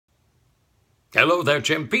Hello there,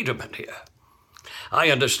 Jim. Peterman here. I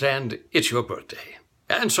understand it's your birthday,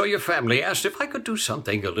 and so your family asked if I could do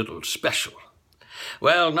something a little special.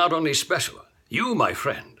 Well, not only special, you, my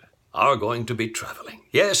friend, are going to be traveling.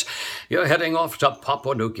 Yes, you're heading off to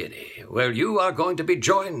Papua New Guinea, where you are going to be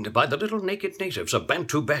joined by the little naked natives of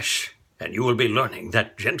Bantu Besh, and you will be learning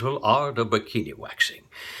that gentle art of bikini waxing.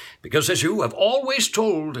 Because as you have always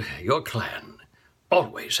told your clan,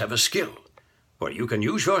 always have a skill where you can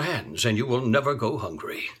use your hands and you will never go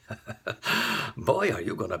hungry. Boy, are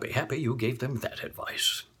you going to be happy you gave them that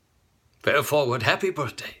advice. Fare forward, happy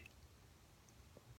birthday.